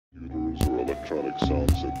electronic sound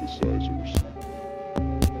synthesizers.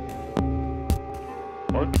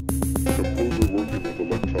 I'm a composer working with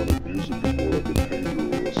electronic music is more like a painter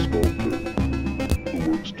or a sculptor who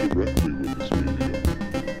works directly with this medium.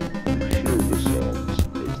 You hear the sounds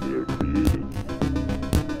as they are created.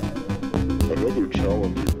 Another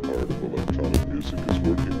challenging part of electronic music is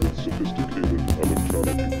working with sophisticated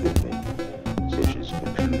electronic equipment, such as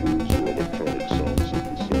computers or electronic sound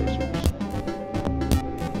synthesizers.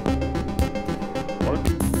 I'm a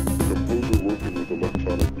composer working with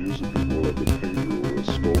electronic music is more like a painter or a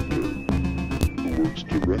sculptor who works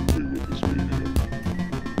directly with this medium.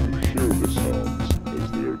 You hear the sounds as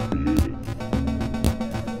they are created.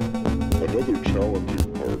 Another challenging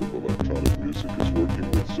part of electronic music is working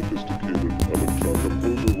with sophisticated